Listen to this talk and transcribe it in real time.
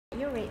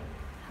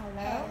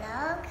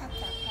Hello,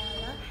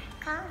 caterpillar.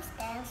 Come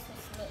dance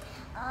with me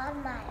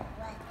on my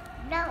way.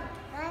 No,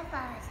 my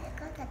father is a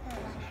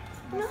caterpillar.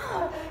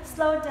 No,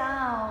 slow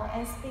down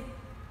and speak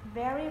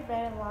very,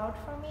 very loud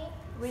for me.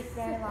 Read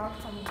very loud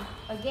for me.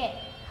 Again,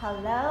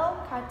 hello,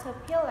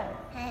 caterpillar.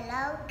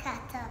 Hello,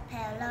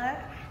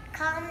 caterpillar.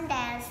 Come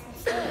dance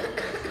with me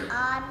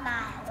on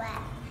my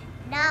way.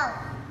 No,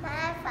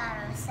 my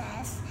father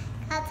says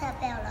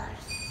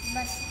caterpillars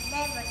must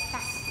never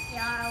touch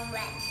your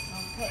way.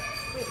 Okay,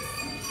 read.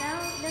 So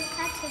the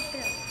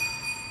caterpillar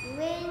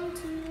went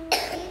to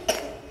eat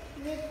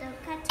with the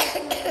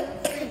caterpillar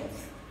friends.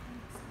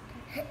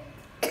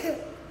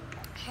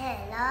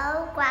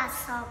 Hello,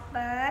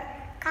 grasshopper.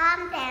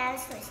 Come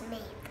dance with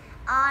me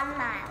on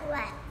my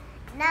way.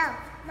 No,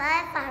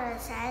 my father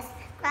says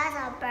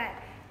grasshopper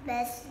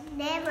must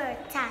never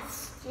touch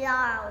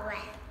your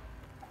way.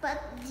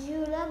 But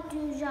you love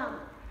to jump,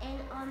 and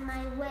on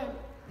my way,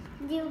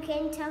 you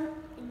can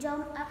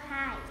jump up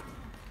high.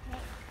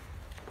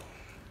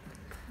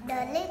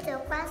 The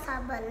little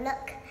grasshopper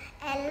looked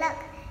and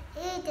looked.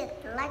 He did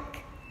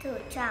like to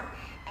jump,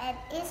 and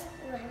it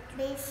would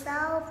be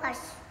so much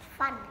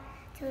fun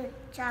to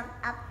jump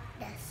up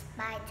the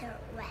spider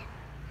web.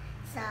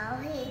 So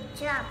he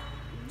jumped,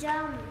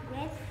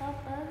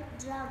 grasshopper,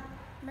 jump.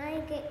 My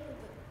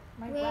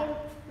wing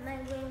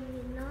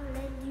will not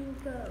let you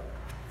go.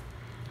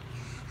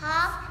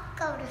 Hop,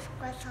 go the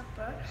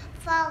grasshopper.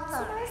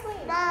 Father,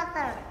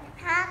 mother,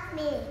 help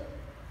me.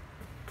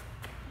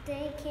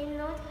 They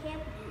cannot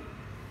help you,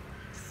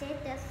 said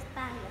the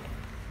spider.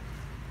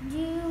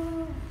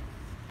 You've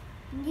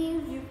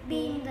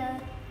been the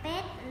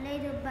bad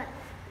little bug.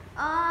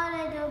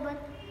 Oh, little bug.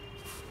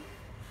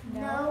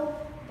 No,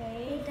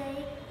 they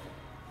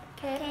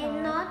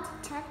cannot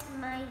touch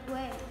my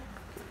web.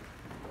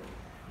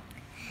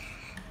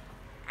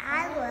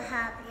 I will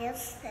help you,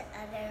 said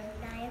other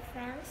nine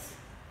friends.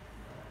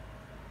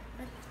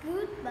 But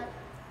good, but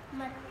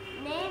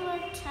never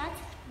touch.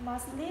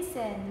 Must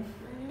listen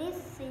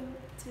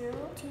to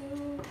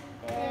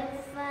their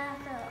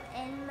father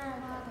and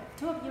mother.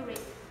 Two of you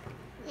read.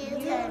 You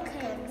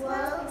can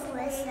work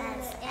with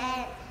us,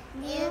 and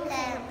you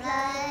can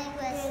play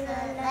with the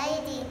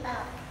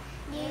ladybug.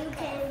 You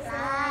can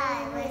fly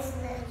with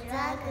the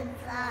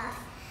dragonfly.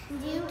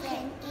 You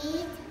can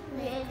eat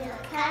with the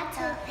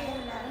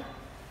caterpillar.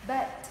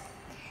 But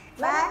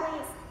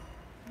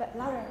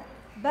louder.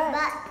 But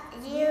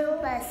you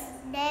must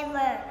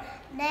never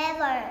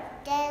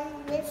dance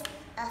with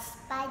a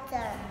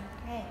spider.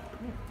 Okay.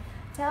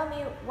 Tell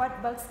me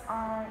what bugs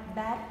are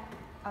bad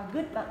or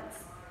good bugs.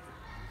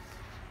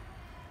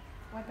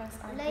 What bugs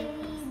are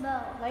Ladybug.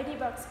 good?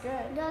 Ladybugs,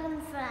 good.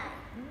 Dragonfly.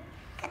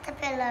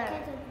 Caterpillar.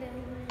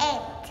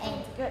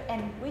 Ant. Good.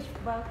 And which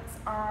bugs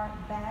are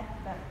bad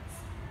bugs?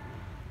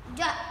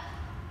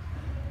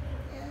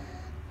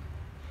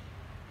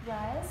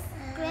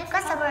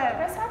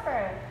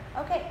 Grasshopper.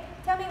 Okay.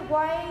 Tell me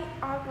why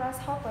are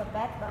grasshopper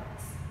bad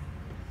bugs?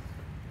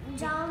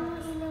 Jump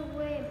in the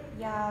web.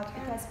 Yeah,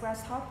 because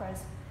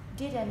grasshoppers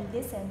didn't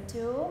listen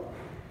to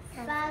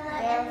Father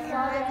their and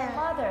father and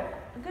mother.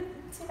 Good.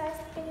 See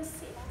nicely. Can you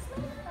see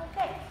nicely?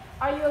 Okay.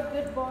 Are you a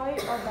good boy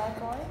or bad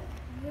boy?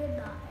 Good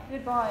boy.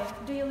 Good boy.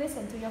 Do you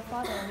listen to your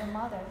father and your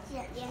mother?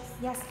 Yes.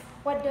 Yes.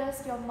 What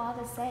does your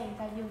mother say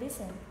that you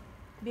listen?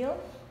 Bill?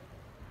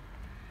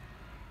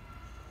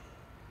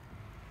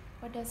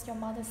 What does your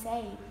mother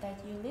say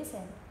that you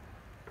listen?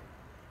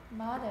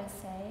 Mother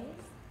says,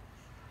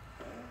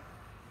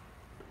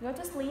 go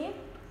to sleep?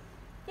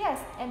 Yes.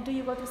 And do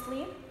you go to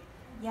sleep?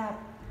 Yeah.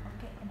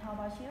 Okay. And how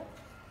about you?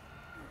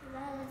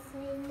 Mother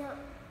say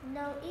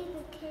no eat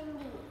the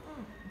candy.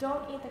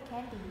 Don't eat the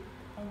candy.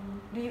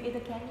 And do you eat the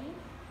candy?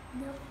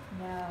 No.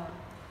 No.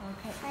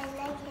 Okay. I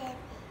like candy.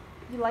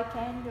 You like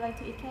candy? You like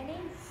to eat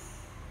candy?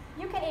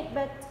 You can eat,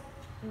 but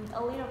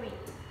a little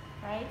bit,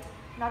 right?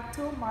 Not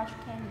too much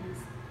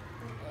candies.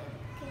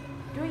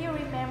 Do you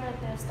remember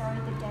the story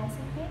The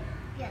Dancing Pig?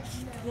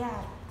 Yes.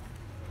 Yeah.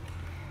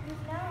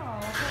 No.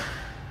 Okay.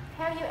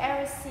 Have you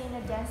ever seen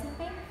a dancing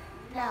pig?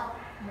 No.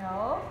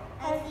 No.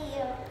 I see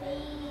a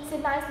pig.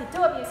 Sit nicely.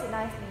 Two of you sit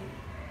nicely.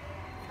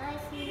 I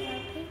see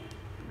a pig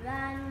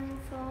run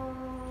for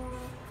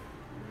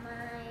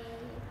my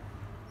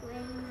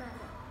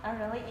grandmother. Oh,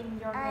 really? In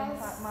your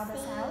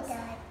grandmother's house?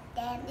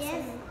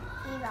 Yes.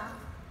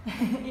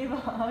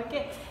 Evil.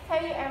 Okay.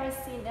 Have you ever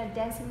seen a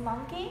dancing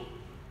monkey?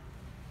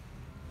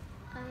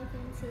 I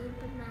can see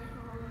it in my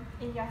home.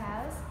 In your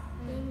house?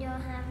 In your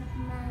house,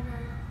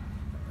 mother,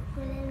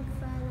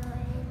 grandfather,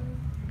 and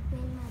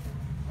grandmother.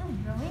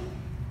 Really?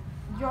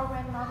 Your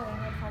grandmother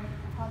and your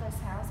father's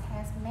house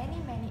has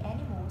many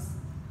animals,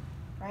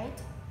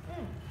 right?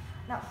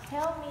 Now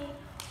tell me,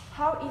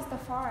 how is the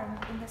farm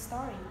in the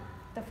story?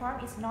 The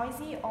farm is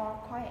noisy or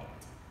quiet?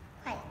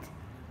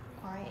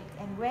 Quiet.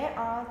 And where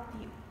are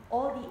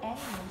all the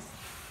animals?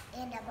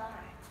 In the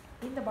barn.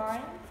 In the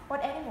barn?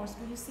 What animals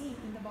do you see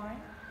in the barn?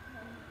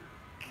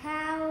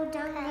 Cow,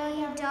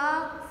 donkey,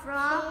 dog,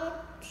 frog,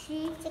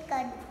 sheep,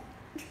 chicken,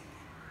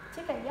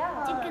 Chicken,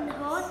 yeah. chicken,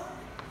 horse,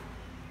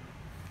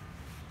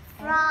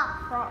 frog,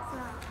 Frog.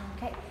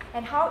 Okay.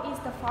 And how is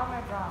the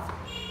farmer draw?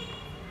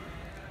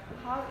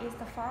 How is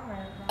the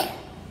farmer draw?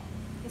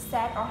 Is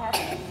sad or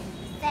happy?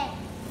 Sad.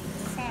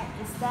 Sad.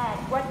 Is sad.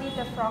 What did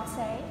the frog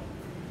say?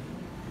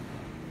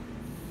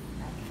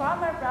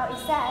 Farmer Brown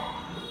is sad.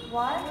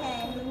 What?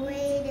 Can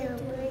we do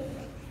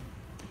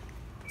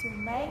To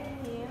make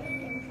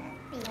him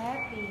happy?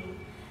 happy.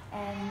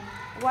 And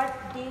what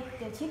did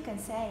the chicken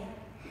say?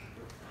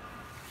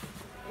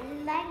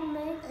 Like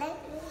me. Like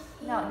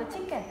No, the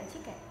chicken,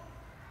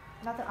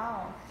 not the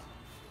owl.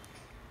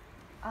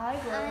 I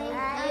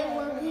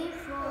will give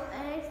for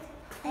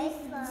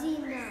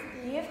dinner.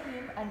 give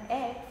him an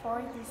egg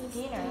for his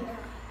dinner.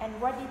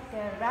 And what did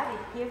the rabbit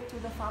give to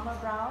the farmer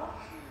Brown?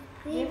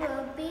 He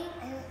will be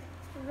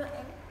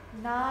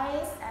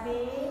Nice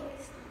big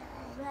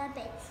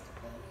rabbit.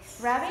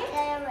 rabbit?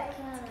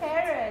 Carrot.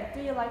 Carrot.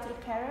 Do you like to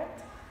eat carrot?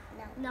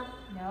 No.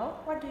 No.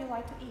 What do you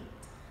like to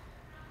eat?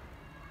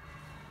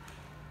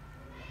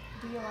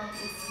 Do you like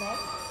to eat snake?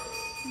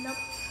 Nope.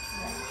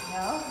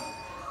 No.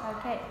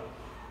 Okay.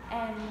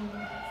 And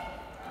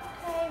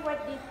okay,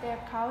 what did the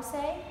cow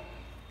say?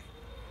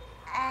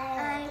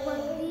 I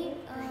will give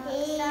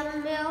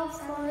some milk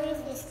for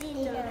his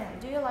dinner.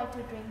 Do you like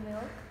to drink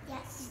milk?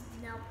 Yes.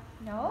 No.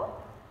 No?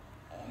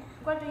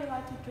 What do you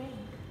like to drink?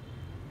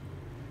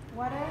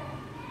 Water?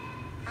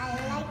 I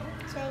like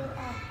to drink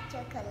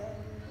chocolate.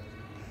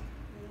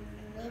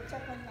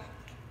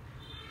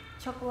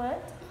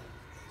 Chocolate?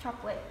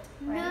 Chocolate,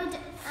 right? Milk.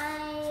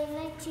 I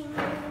like to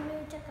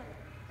milk chocolate.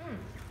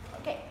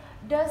 Okay.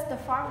 Does the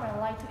farmer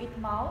like to eat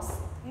mouse?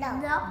 No.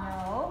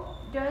 No.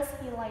 Does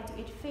he like to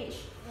eat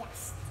fish?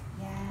 Yes.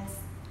 Yes.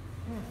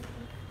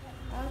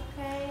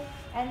 Okay.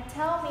 And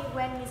tell me,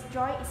 when Miss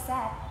Joy is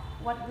sad,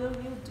 what will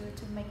you do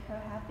to make her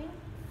happy?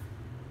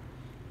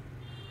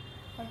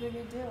 What will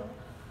you do?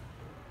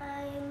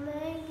 I will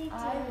make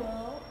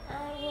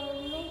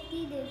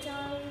it a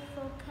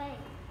joyful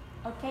cake.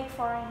 A cake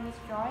for Miss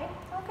Joy?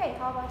 Okay,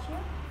 how about you?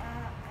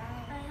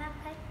 I have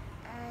cake.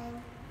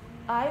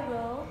 I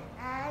will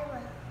I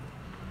will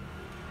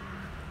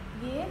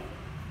give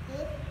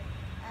give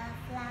a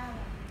flower.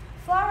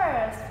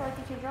 flowers for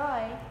Teacher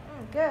Joy.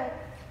 Good.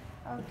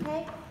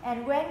 Okay.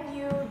 And when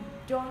you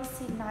don't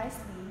sit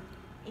nicely,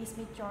 is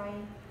Miss Joy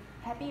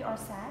happy or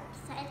sad?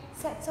 Sad.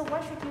 Sad. So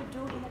what should you do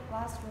in the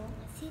classroom?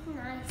 Sit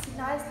nicely. Sit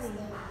nicely.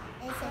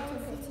 Listen to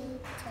the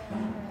teacher.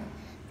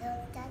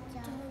 Don't touch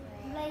your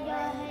hand. Lay your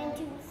hand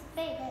to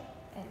speak.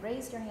 And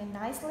raise your hand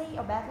nicely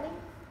or badly?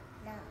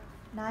 No.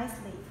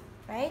 Nicely.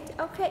 Right?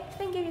 Okay.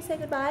 Thank you. You say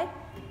goodbye.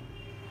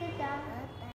 Goodbye.